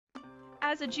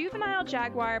As a juvenile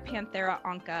Jaguar Panthera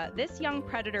Onca, this young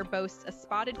predator boasts a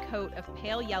spotted coat of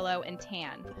pale yellow and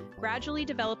tan, gradually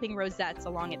developing rosettes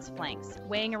along its flanks,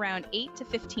 weighing around 8 to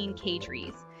 15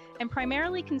 kgs, and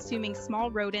primarily consuming small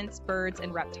rodents, birds,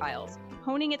 and reptiles,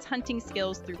 honing its hunting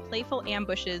skills through playful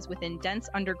ambushes within dense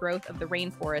undergrowth of the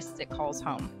rainforests it calls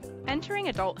home. Entering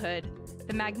adulthood,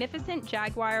 the magnificent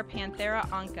Jaguar Panthera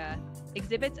Onca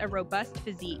exhibits a robust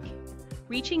physique,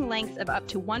 reaching lengths of up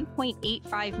to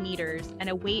 1.85 meters and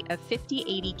a weight of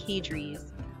 50-80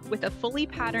 kgs, with a fully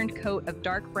patterned coat of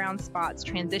dark brown spots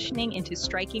transitioning into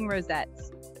striking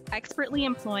rosettes, expertly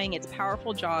employing its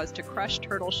powerful jaws to crush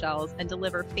turtle shells and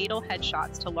deliver fatal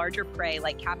headshots to larger prey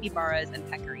like capybaras and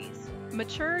peccaries.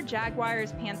 Mature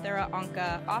jaguars Panthera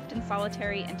Onca, often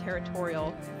solitary and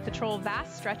territorial, patrol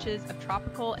vast stretches of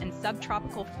tropical and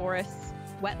subtropical forests,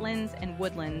 wetlands, and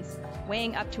woodlands,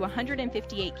 weighing up to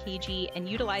 158 kg and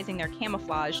utilizing their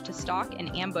camouflage to stalk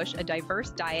and ambush a diverse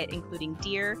diet including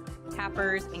deer,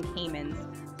 tapirs, and caimans,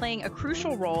 playing a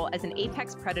crucial role as an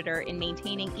apex predator in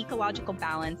maintaining ecological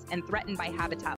balance and threatened by habitat